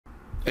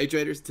Hey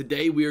traders,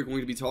 today we are going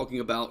to be talking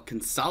about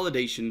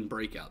consolidation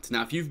breakouts.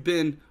 Now, if you've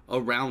been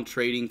around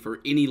trading for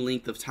any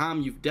length of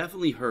time, you've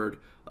definitely heard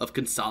of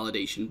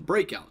consolidation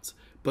breakouts.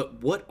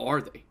 But what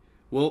are they?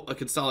 Well, a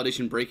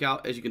consolidation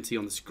breakout, as you can see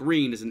on the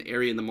screen, is an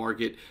area in the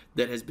market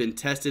that has been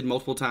tested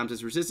multiple times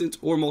as resistance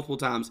or multiple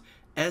times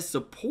as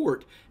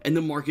support, and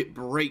the market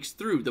breaks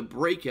through. The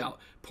breakout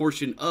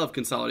portion of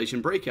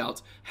consolidation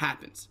breakouts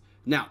happens.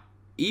 Now,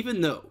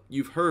 even though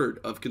you've heard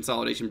of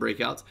consolidation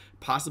breakouts,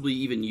 possibly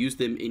even used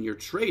them in your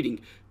trading,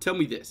 tell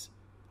me this: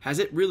 has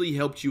it really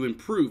helped you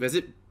improve? Has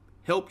it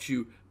helped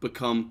you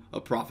become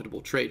a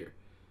profitable trader?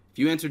 If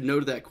you answered no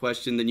to that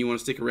question, then you want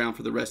to stick around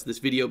for the rest of this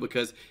video,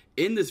 because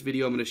in this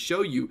video I'm going to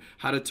show you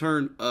how to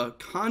turn a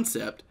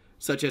concept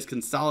such as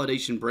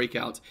consolidation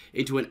breakouts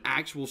into an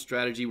actual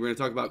strategy. We're going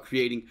to talk about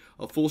creating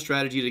a full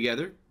strategy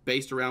together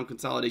based around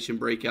consolidation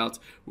breakouts.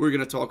 We're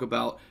going to talk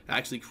about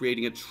actually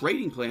creating a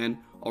trading plan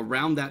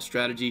around that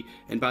strategy,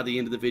 and by the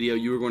end of the video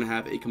you are going to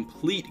have a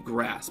complete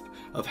grasp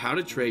of how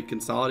to trade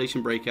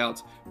consolidation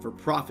breakouts for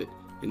profit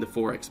in the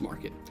Forex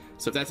market.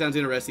 So if that sounds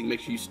interesting, make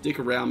sure you stick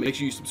around. Make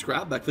sure you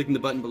subscribe by clicking the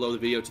button below the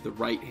video to the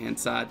right hand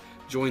side.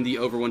 Join the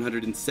over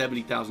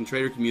 170,000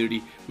 trader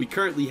community we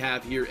currently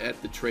have here at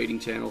the trading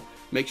channel.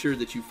 Make sure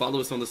that you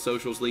follow us on the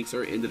socials. Links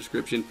are in the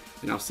description,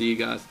 and I'll see you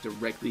guys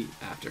directly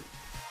after.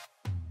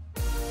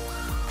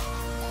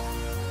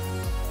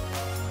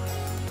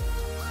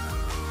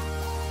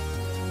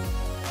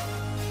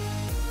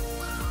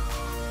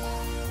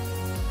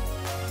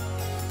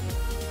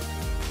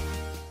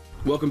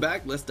 Welcome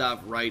back. Let's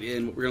dive right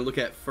in. What we're going to look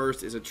at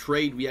first is a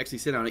trade we actually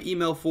sent out an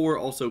email for,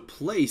 also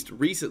placed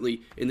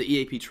recently in the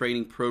EAP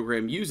Training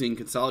Program using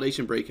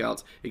consolidation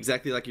breakouts,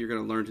 exactly like you're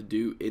going to learn to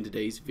do in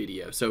today's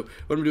video. So what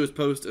I'm going to do is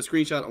post a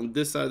screenshot on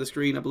this side of the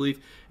screen, I believe,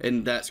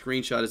 and that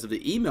screenshot is of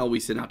the email we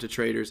sent out to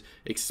traders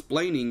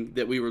explaining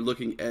that we were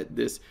looking at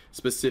this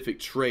specific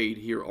trade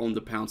here on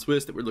the pound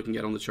Swiss that we're looking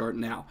at on the chart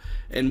now.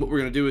 And what we're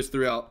going to do is,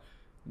 throughout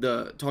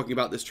talking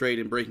about this trade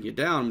and breaking it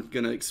down, I'm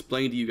going to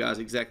explain to you guys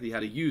exactly how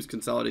to use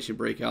consolidation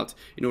breakouts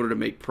in order to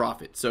make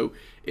profit. So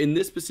in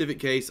this specific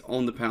case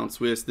on the pound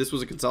Swiss, this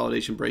was a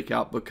consolidation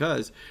breakout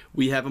because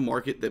we have a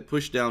market that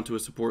pushed down to a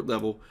support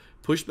level,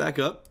 pushed back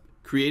up,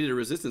 created a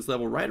resistance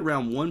level right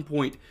around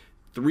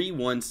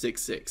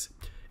 1.3166.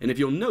 And if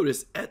you'll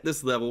notice, at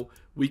this level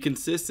we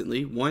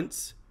consistently,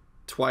 once,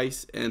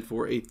 twice, and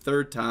for a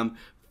third time,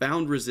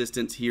 found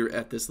resistance here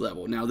at this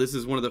level. Now, this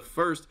is one of the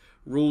first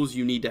rules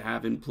you need to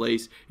have in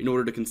place in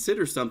order to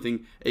consider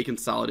something a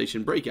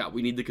consolidation breakout.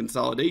 We need the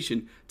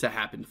consolidation to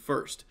happen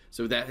first.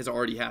 So that has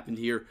already happened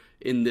here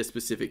in this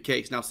specific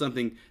case. Now,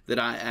 something that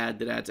I add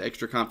that adds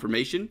extra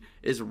confirmation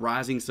is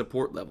rising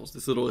support levels.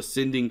 This little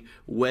ascending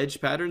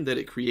wedge pattern that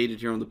it created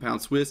here on the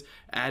pound Swiss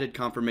added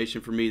confirmation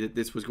for me that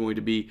this was going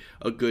to be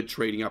a good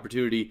trading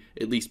opportunity,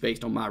 at least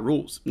based on my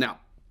rules.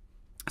 Now,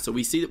 so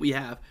we see that we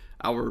have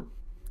our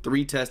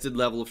 3 tested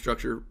level of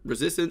structure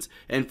resistance,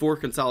 and for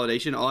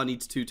consolidation all I need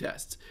is 2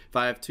 tests. If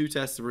I have 2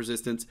 tests of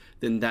resistance,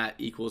 then that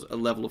equals a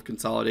level of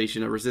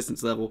consolidation, a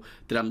resistance level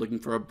that I'm looking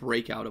for a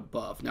breakout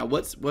above. Now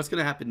what's going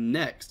to happen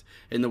next,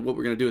 and then what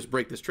we're going to do is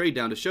break this trade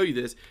down to show you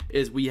this,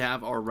 is we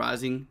have our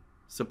rising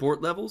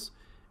support levels,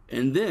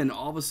 and then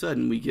all of a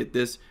sudden we get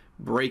this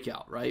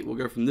breakout, right? We'll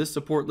go from this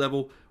support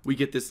level, we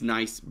get this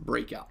nice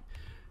breakout.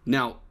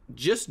 Now,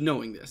 just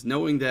knowing this,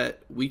 knowing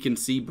that we can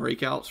see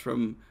breakouts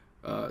from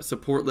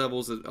support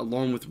levels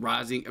along with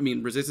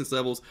resistance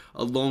levels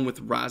along with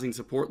rising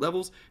support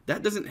levels,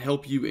 that doesn't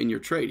help you in your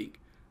trading.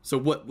 So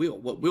what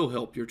will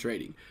help your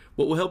trading?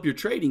 What will help your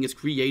trading is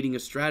creating a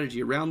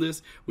strategy around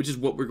this, which is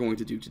what we're going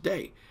to do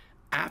today.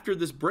 After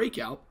this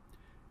breakout,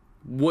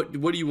 what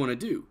do you want to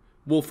do?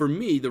 Well, for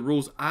me, the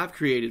rules I've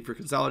created for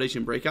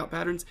consolidation breakout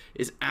patterns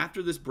is,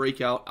 after this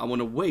breakout, I want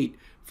to wait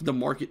for the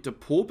market to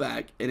pull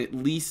back and at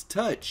least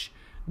touch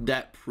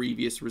that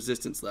previous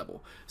resistance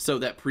level. So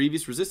that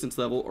previous resistance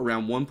level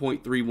around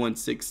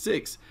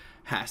 1.3166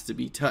 has to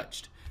be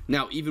touched.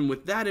 Now, even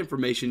with that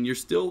information, you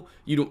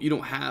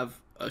don't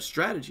have a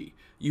strategy.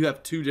 You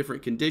have 2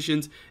 different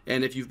conditions,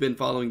 and if you've been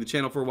following the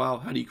channel for a while,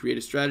 how do you create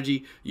a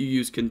strategy? You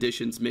use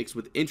conditions mixed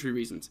with entry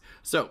reasons.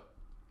 So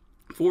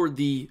for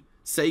the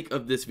sake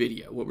of this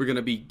video, what we're going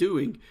to be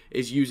doing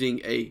is using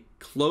a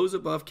close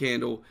above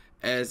candle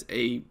as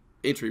a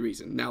entry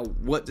reason. Now,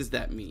 what does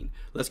that mean?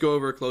 Let's go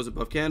over a close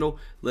above candle.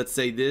 Let's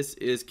say this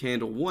is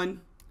candle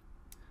 1.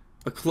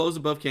 A close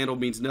above candle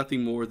means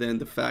nothing more than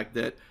the fact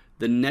that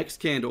the next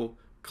candle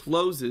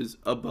closes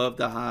above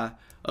the high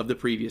of the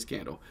previous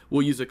candle.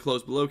 We'll use a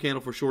close below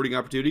candle for shorting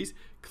opportunities,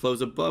 close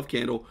above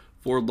candle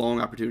for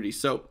long opportunities.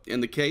 So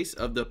in the case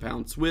of the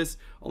pound Swiss,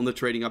 on the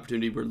trading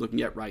opportunity we're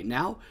looking at right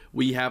now,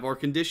 we have our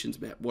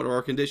conditions met. What are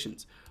our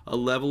conditions? A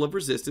level of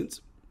resistance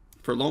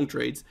for long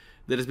trades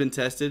that has been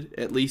tested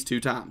at least 2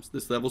 times.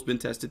 This level's been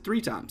tested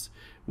 3 times.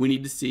 We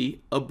need to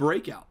see a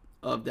breakout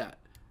of that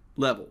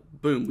level.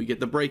 Boom, we get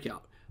the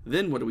breakout.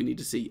 Then what do we need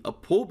to see? A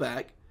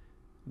pullback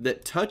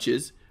that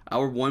touches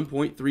our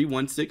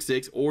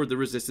 1.3166 or the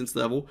resistance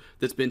level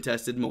that's been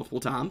tested multiple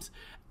times.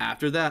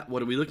 After that,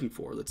 what are we looking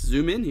for? Let's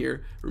zoom in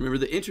here. Remember,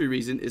 the entry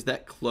reason is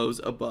that close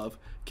above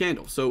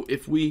candle. So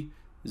if we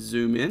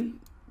zoom in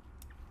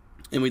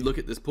and we look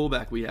at this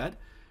pullback we had,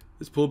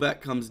 this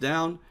pullback comes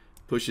down,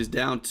 pushes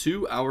down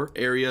to our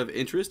area of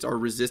interest, our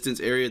resistance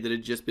area that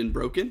had just been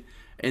broken,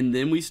 and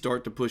then we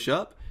start to push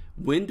up.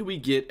 When do we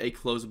get a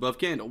close above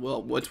candle?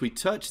 Well, once we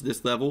touch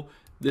this level,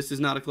 this is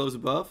not a close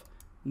above.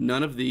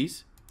 None of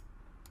these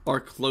are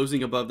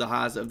closing above the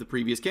highs of the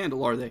previous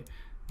candle, are they?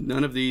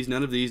 None of these,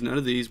 none of these, none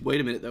of these.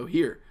 Wait a minute though,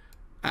 here,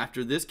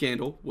 after this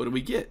candle, what do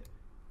we get?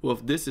 Well,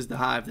 if this is the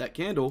high of that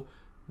candle,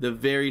 the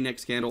very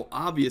next candle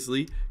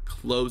obviously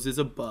closes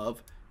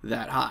above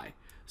that high.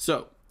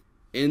 So,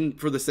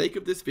 for the sake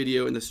of this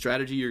video and the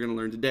strategy you're going to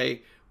learn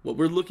today, what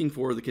we're looking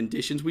for are the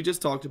conditions we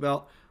just talked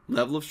about,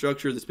 level of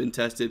structure that's been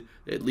tested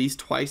at least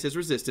twice as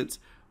resistance,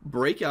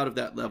 breakout of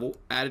that level,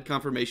 added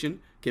confirmation,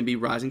 can be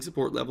rising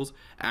support levels.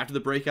 After the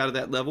breakout of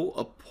that level,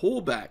 a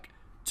pullback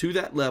to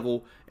that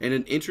level, and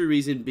an entry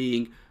reason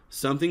being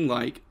something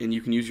like, and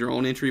you can use your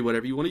own entry,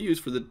 whatever you want to use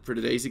for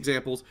today's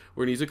examples,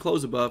 we're going to use a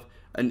close above,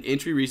 an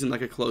entry reason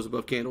like a close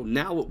above candle.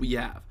 Now what we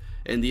have,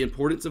 and the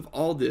importance of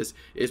all this,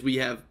 is we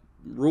have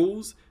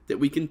rules that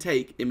we can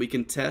take and we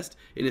can test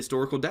in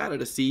historical data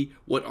to see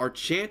what our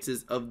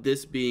chances of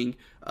this being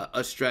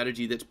a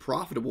strategy that's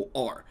profitable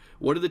are.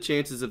 What are the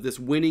chances of this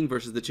winning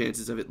versus the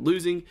chances of it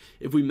losing?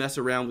 If we mess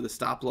around with a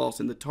stop loss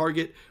and the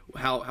target,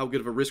 how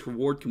good of a risk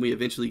reward can we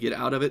eventually get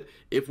out of it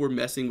if we're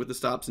messing with the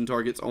stops and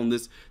targets on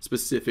this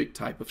specific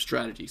type of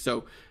strategy?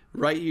 So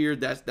right here,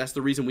 that's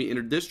the reason we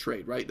entered this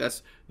trade, right?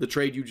 That's the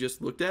trade you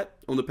just looked at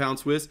on the pound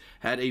Swiss,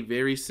 had a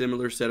very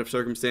similar set of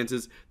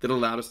circumstances that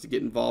allowed us to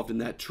get involved in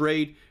that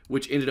trade,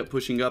 which ended up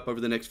pushing up over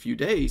the next few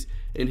days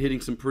and hitting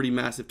some pretty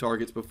massive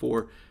targets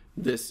before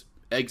this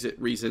exit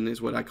reason,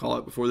 is what I call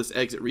it, before this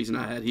exit reason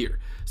I had here.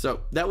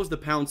 So that was the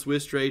pound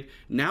Swiss trade.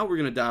 Now we're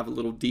going to dive a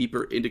little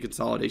deeper into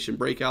consolidation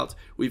breakouts.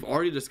 We've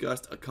already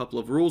discussed a couple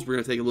of rules. We're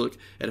going to take a look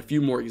at a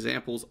few more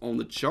examples on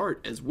the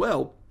chart as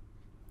well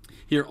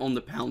here on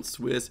the pound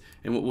Swiss,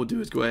 and what we'll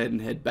do is go ahead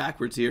and head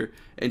backwards here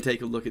and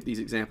take a look at these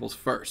examples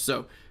first.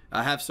 So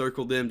I have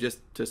circled them just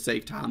to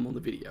save time on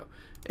the video,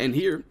 and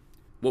here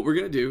what we're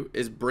going to do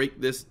is break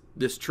this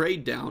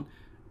trade down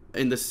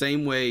in the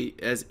same way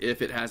as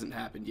if it hasn't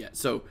happened yet.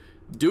 So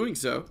doing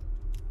so,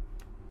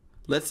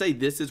 let's say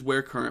this is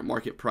where current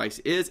market price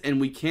is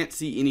and we can't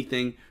see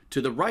anything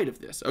to the right of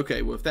this.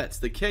 Okay, well, if that's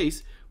the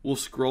case, we'll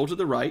scroll to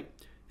the right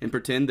and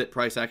pretend that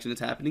price action is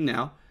happening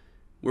now.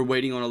 We're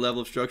waiting on a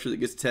level of structure that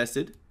gets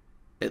tested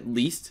at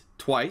least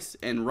twice,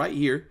 and right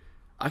here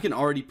I can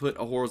already put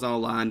a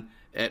horizontal line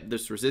at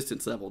this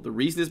resistance level. The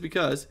reason is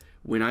because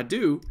when I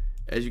do,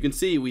 as you can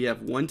see, we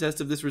have one test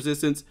of this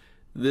resistance.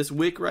 This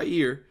wick right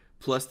here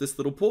plus this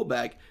little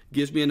pullback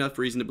gives me enough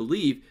reason to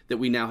believe that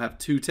we now have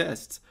two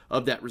tests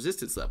of that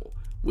resistance level.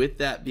 With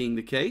that being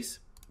the case,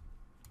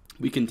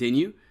 we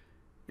continue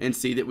and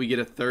see that we get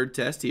a third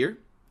test here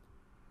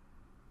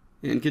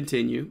and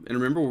continue. And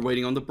remember, we're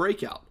waiting on the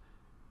breakout.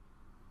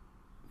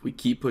 If we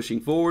keep pushing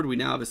forward, we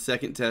now have a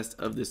second test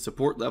of this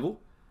support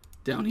level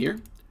down here.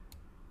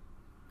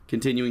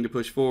 Continuing to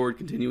push forward,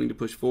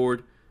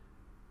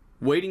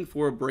 waiting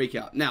for a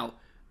breakout. Now,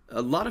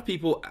 a lot of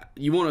people,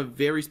 you want a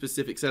very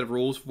specific set of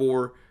rules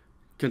for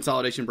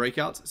consolidation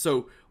breakouts.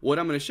 So what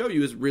I'm going to show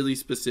you is really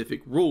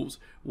specific rules.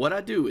 What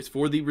I do is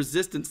for the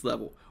resistance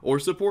level or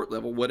support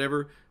level,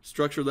 whatever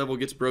structure level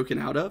gets broken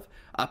out of,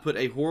 I put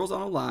a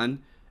horizontal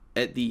line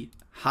at the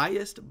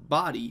highest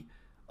body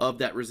of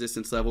that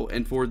resistance level.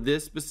 And for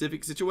this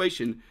specific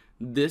situation,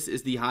 this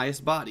is the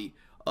highest body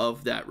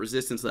of that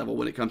resistance level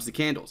when it comes to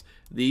candles.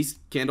 These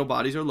candle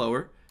bodies are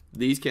lower.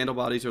 These candle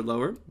bodies are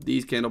lower.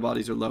 These candle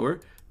bodies are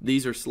lower.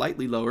 These are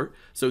slightly lower.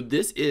 So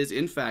this is,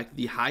 in fact,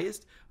 the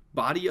highest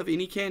body of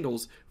any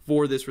candles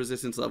for this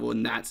resistance level.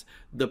 And that's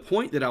the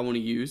point that I want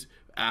to use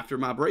after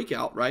my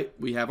breakout, right?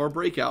 We have our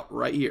breakout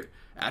right here.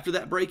 After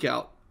that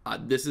breakout,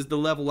 this is the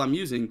level I'm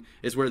using,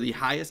 is where the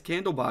highest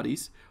candle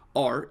bodies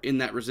are in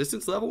that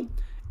resistance level.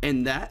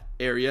 And that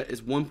area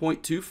is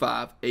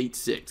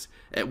 1.2586.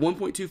 At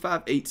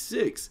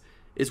 1.2586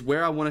 is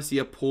where I want to see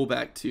a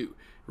pullback to.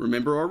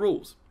 Remember our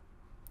rules.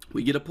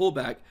 We get a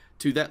pullback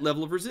to that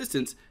level of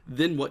resistance,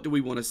 then what do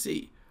we want to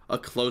see? A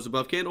close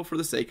above candle for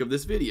the sake of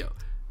this video.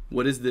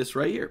 What is this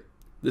right here?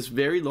 This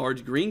very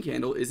large green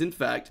candle is in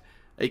fact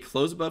a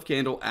close above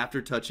candle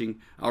after touching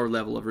our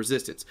level of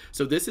resistance.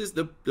 So this is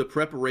the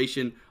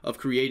preparation of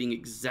creating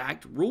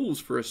exact rules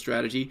for a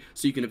strategy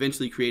so you can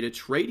eventually create a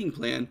trading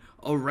plan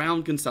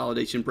around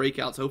consolidation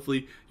breakouts.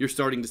 Hopefully you're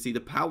starting to see the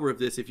power of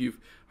this if you've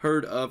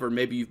heard of, or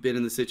maybe you've been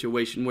in the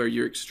situation where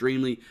you're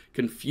extremely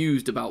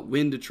confused about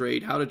when to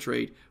trade, how to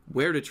trade,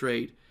 where to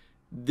trade.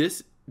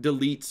 This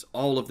deletes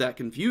all of that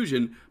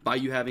confusion by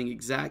you having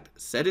exact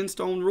set in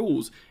stone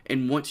rules.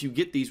 And once you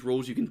get these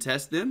rules, you can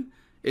test them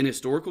in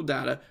historical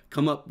data,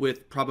 come up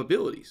with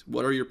probabilities.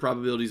 What are your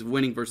probabilities of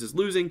winning versus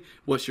losing?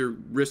 What's your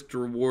risk to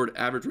reward,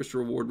 average risk to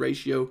reward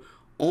ratio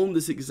on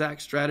this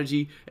exact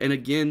strategy. And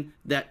again,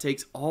 that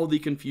takes all the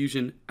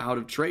confusion out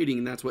of trading,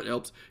 and that's what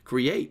helps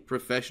create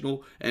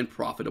professional and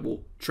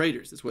profitable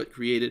traders. It's what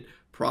created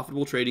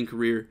profitable trading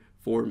career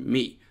for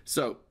me.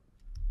 So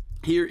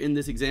here in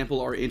this example,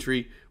 our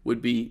entry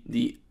would be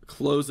the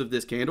close of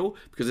this candle,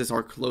 because it's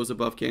our close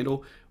above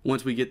candle.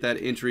 Once we get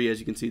that entry, as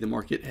you can see, the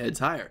market heads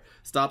higher.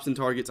 Stops and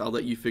targets, I'll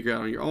let you figure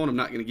out on your own. I'm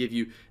not going to give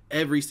you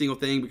every single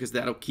thing, because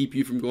that'll keep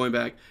you from going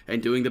back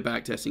and doing the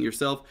back testing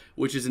yourself,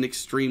 which is an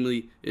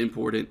extremely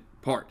important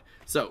part.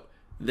 So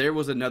there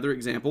was another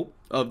example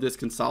of this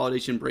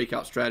consolidation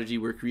breakout strategy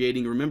we're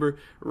creating. Remember,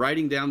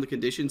 writing down the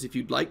conditions if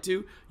you'd like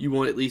to. You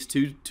want at least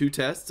two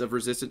tests of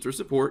resistance or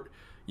support.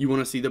 You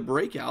want to see the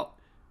breakout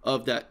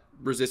of that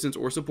resistance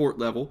or support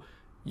level.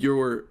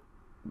 Your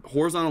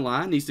horizontal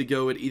line needs to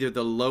go at either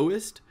the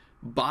lowest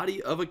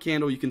body of a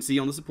candle you can see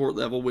on the support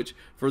level, which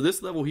for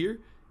this level here,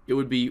 it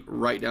would be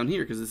right down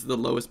here, because this is the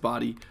lowest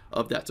body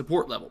of that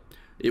support level.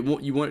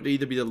 You want it to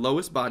either be the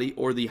lowest body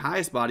or the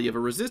highest body of a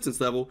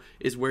resistance level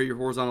is where your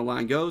horizontal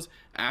line goes.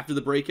 After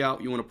the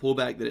breakout, you want to pull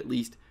back that at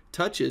least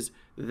touches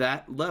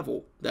that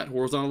level, that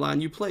horizontal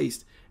line you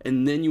placed,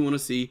 and then you want to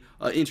see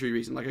an entry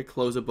reason, like a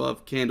close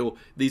above candle.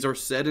 These are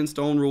set in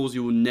stone rules.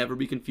 You will never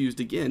be confused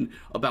again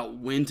about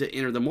when to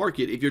enter the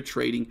market if you're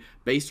trading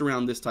based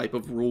around this type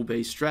of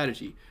rule-based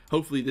strategy.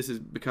 Hopefully this is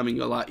becoming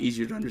a lot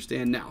easier to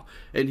understand now.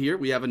 And here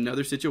we have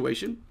another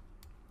situation.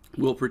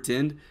 We'll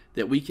pretend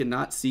that we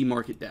cannot see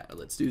market data.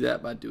 Let's do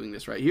that by doing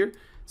this right here.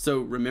 So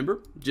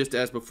remember, just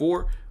as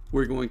before,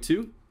 we're going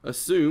to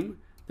assume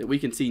that we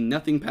can see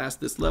nothing past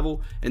this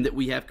level and that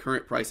we have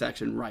current price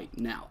action right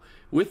now.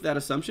 With that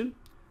assumption,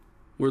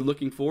 we're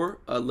looking for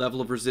a level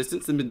of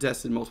resistance that's been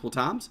tested multiple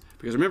times,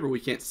 because remember, we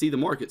can't see the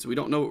market, so we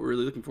don't know what we're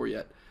really looking for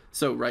yet.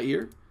 So right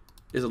here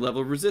is a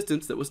level of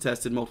resistance that was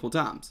tested multiple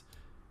times.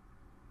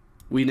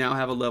 We now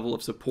have a level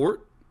of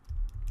support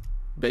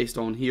based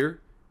on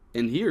here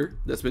and here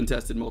that's been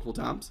tested multiple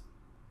times.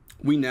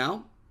 We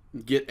now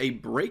get a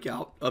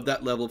breakout of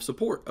that level of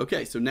support.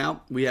 Okay, so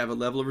now we have a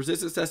level of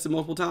resistance tested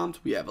multiple times.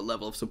 We have a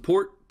level of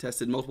support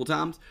tested multiple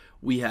times.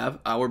 We have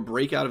our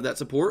breakout of that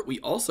support. We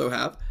also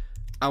have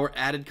our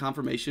added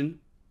confirmation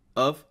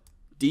of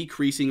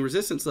decreasing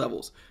resistance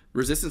levels.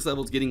 Resistance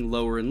levels getting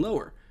lower and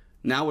lower.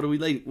 Now what are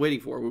we waiting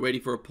for? We're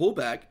waiting for a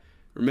pullback.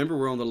 Remember,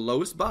 we're on the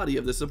lowest body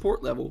of the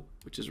support level,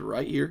 which is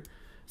right here.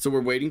 So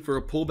we're waiting for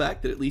a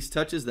pullback that at least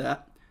touches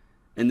that.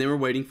 And then we're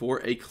waiting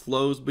for a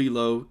close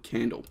below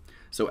candle.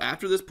 So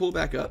after this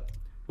pullback up,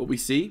 what we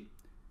see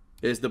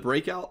is the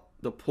breakout,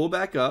 the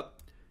pullback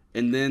up,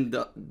 and then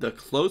the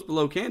close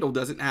below candle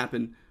doesn't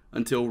happen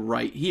until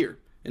right here.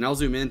 And I'll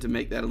zoom in to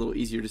make that a little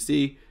easier to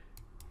see.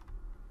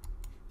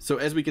 So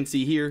as we can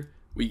see here,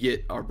 we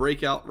get our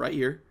breakout right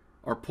here,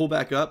 our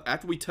pullback up.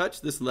 After we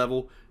touch this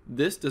level,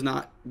 this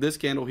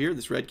candle here,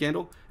 this red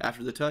candle,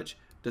 after the touch,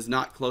 does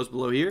not close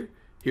below here.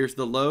 Here's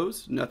the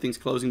lows. Nothing's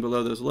closing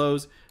below those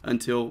lows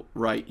until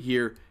right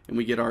here. And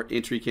we get our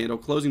entry candle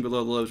closing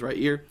below the lows right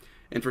here.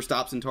 And for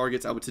stops and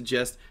targets, I would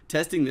suggest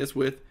testing this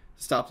with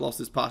stop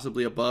losses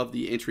possibly above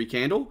the entry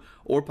candle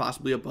or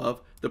possibly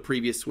above the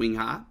previous swing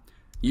high,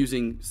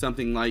 using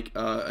something like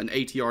an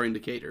ATR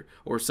indicator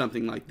or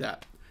something like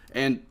that.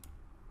 And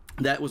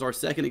that was our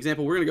second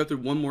example. We're going to go through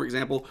one more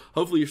example.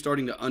 Hopefully you're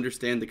starting to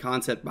understand the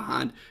concept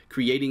behind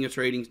creating a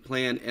trading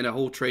plan and a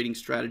whole trading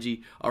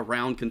strategy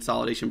around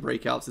consolidation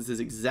breakouts. This is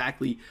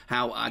exactly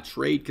how I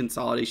trade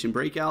consolidation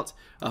breakouts.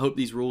 I hope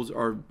these rules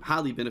are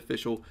highly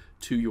beneficial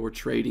to your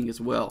trading as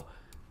well.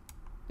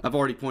 I've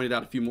already pointed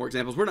out a few more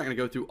examples. We're not going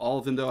to go through all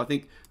of them, though. I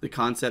think the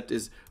concept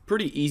is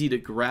pretty easy to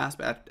grasp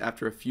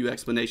after a few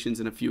explanations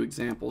and a few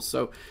examples.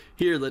 So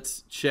here,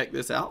 let's check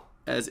this out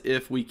as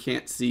if we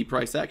can't see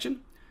price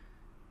action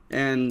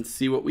and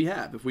see what we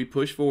have. If we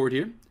push forward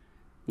here,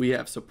 we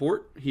have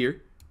support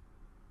here.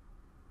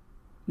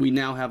 We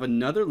now have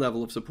another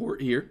level of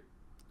support here.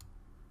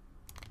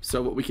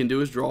 So what we can do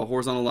is draw a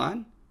horizontal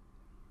line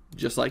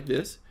just like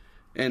this,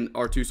 and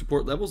our two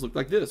support levels look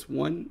like this,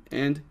 1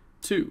 and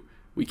 2.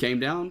 We came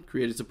down,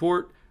 created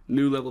support,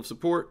 new level of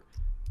support.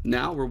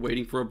 Now we're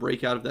waiting for a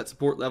breakout of that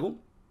support level.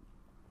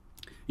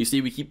 You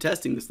see, we keep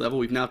testing this level.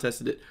 We've now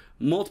tested it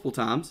multiple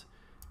times.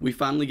 We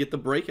finally get the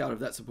breakout of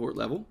that support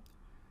level.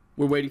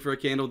 We're waiting for a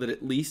candle that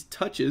at least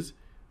touches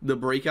the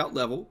breakout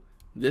level.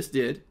 This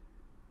did.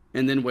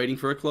 And then waiting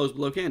for a close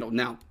below candle.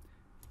 Now,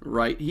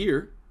 right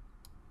here,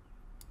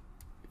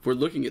 if we're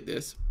looking at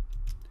this,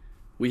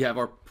 we have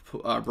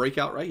our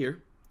breakout right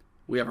here.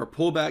 We have our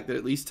pullback that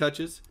at least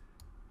touches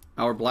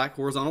our black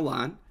horizontal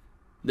line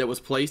that was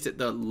placed at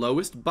the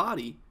lowest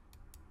body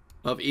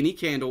of any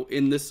candle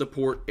in this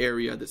support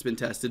area that's been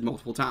tested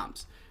multiple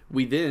times.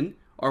 We then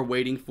are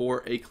waiting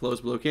for a close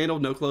below candle,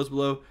 no close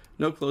below,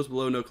 no close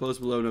below, no close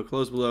below, no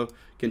close below,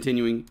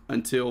 continuing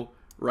until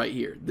right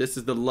here. This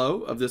is the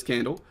low of this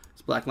candle,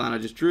 this black line I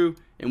just drew,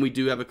 and we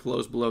do have a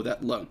close below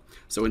that low.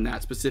 So in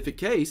that specific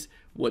case,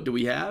 what do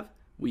we have?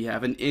 We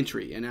have an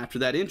entry, and after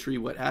that entry,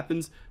 what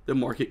happens? The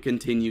market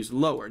continues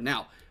lower.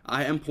 Now,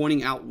 I am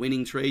pointing out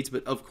winning trades,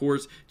 but of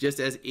course, just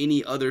as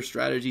any other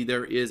strategy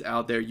there is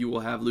out there, you will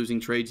have losing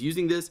trades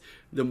using this.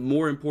 The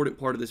more important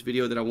part of this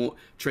video that I want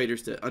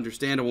traders to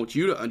understand, I want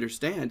you to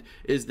understand,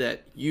 is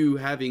that you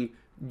having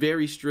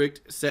very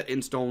strict set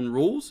in stone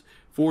rules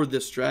for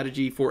this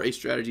strategy, for a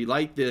strategy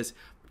like this,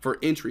 for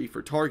entry,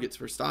 for targets,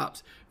 for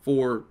stops,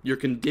 for your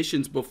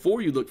conditions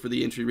before you look for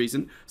the entry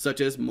reason,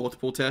 such as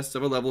multiple tests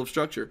of a level of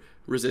structure,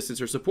 resistance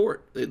or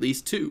support, at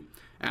least 2.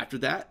 After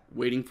that,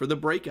 waiting for the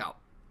breakout.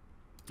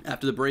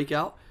 After the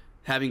breakout,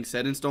 having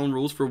set in stone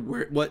rules for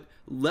what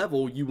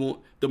level you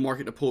want the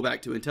market to pull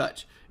back to and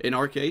touch. In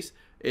our case,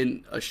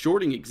 in a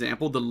shorting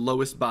example, the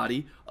lowest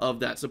body of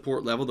that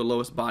support level, the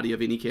lowest body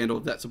of any candle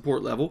of that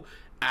support level,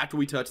 after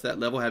we touch that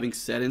level, having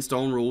set in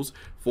stone rules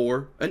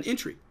for an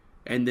entry.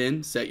 And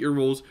then set your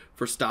rules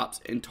for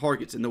stops and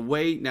targets. And the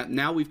way,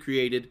 now we've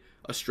created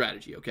a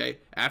strategy, okay?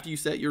 After you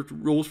set your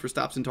rules for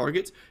stops and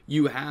targets,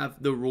 you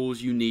have the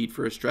rules you need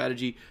for a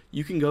strategy.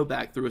 You can go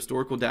back through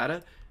historical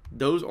data.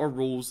 Those are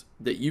rules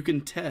that you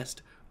can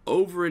test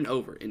over and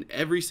over in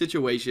every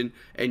situation,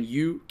 and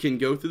you can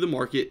go through the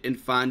market and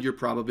find your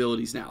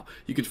probabilities now.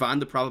 You can find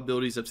the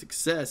probabilities of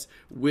success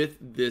with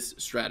this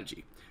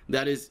strategy.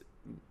 That is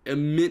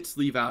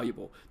immensely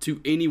valuable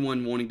to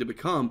anyone wanting to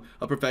become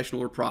a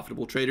professional or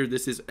profitable trader.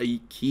 This is a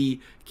key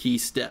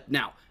step.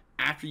 Now,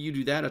 after you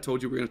do that, I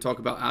told you we're going to talk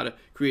about how to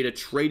create a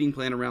trading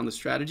plan around the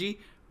strategy.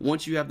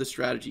 Once you have the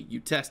strategy, you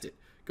test it,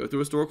 go through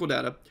historical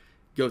data,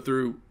 go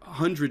through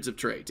hundreds of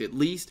trades, at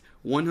least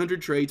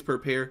 100 trades per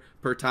pair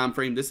per time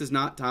frame. This is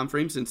not time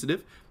frame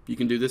sensitive. You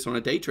can do this on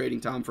a day trading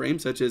time frame,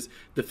 such as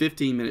the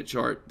 15-minute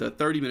chart, the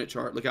 30-minute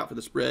chart. Look out for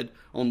the spread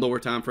on lower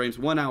time frames.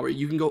 1 hour,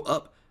 you can go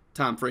up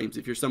time frames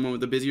if you're someone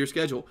with a busier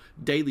schedule.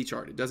 Daily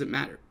chart, it doesn't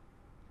matter.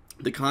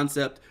 The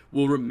concept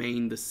will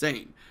remain the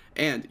same.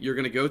 And you're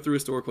going to go through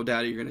historical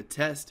data. You're going to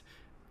test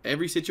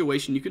every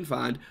situation you can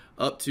find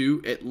up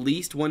to at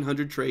least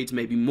 100 trades,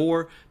 maybe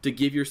more, to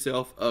give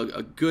yourself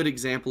a good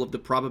example of the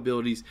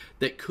probabilities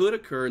that could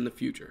occur in the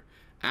future.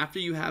 After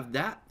you have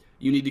that,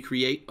 you need to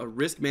create a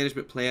risk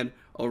management plan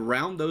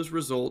around those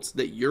results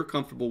that you're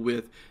comfortable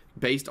with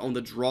based on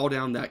the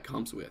drawdown that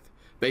comes with.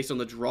 Based on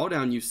the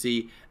drawdown you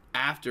see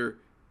after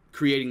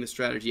creating the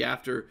strategy,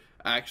 after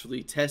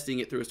actually testing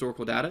it through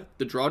historical data,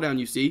 the drawdown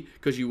you see,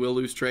 because you will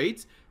lose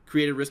trades,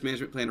 create a risk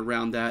management plan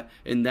around that,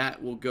 and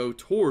that will go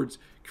towards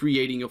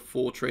creating a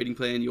full trading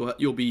plan.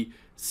 You'll be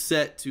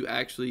set to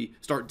actually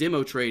start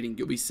demo trading.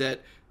 You'll be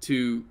set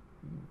to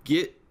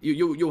get,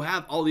 you'll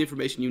have all the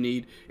information you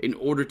need in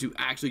order to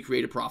actually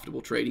create a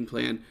profitable trading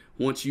plan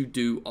once you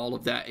do all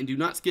of that. And do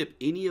not skip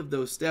any of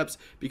those steps,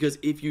 because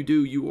if you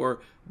do, you are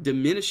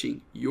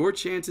diminishing your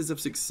chances of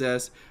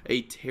success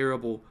a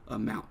terrible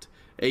amount,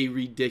 a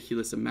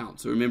ridiculous amount.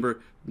 So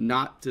remember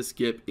not to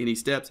skip any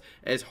steps.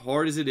 As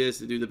hard as it is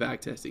to do the back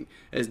testing,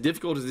 as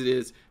difficult as it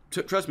is,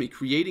 trust me,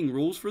 creating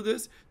rules for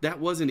this, that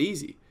wasn't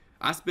easy.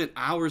 I spent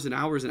hours and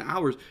hours and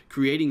hours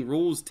creating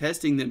rules,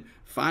 testing them,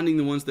 finding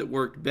the ones that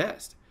worked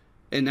best.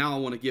 And now I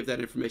want to give that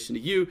information to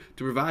you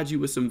to provide you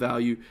with some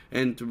value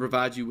and to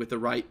provide you with the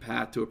right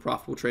path to a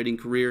profitable trading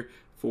career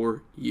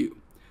for you.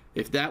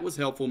 If that was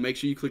helpful, make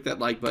sure you click that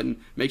like button.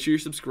 Make sure you're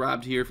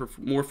subscribed here for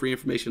more free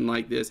information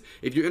like this.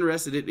 If you're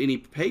interested in any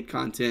paid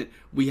content,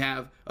 we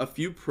have a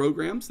few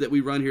programs that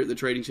we run here at the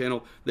Trading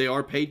Channel. They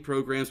are paid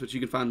programs, but you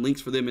can find links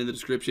for them in the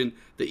description.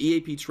 The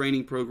EAP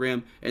Training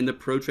Program and the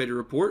Pro Trader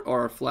Report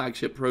are our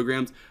flagship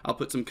programs. I'll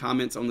put some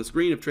comments on the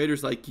screen of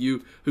traders like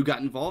you who got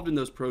involved in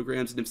those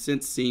programs and have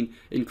since seen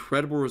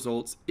incredible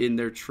results in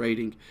their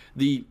trading.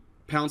 The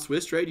pound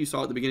Swiss trade you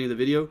saw at the beginning of the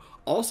video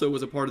also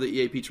was a part of the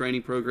EAP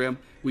training program.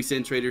 We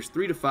send traders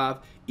 3 to 5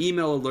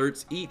 email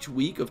alerts each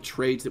week of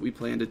trades that we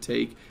plan to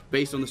take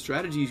based on the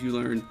strategies you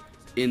learn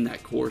in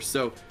that course.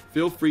 So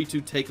feel free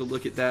to take a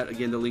look at that.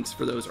 Again, the links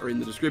for those are in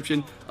the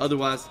description.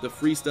 Otherwise, the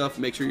free stuff,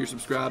 make sure you're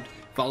subscribed.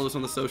 Follow us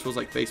on the socials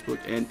like Facebook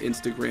and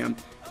Instagram.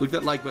 Click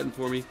that like button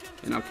for me,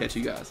 and I'll catch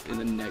you guys in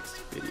the next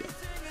video.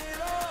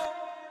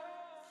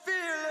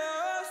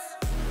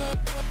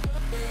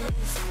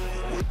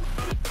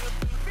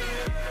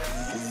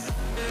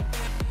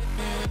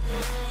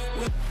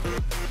 We'll be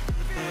right back.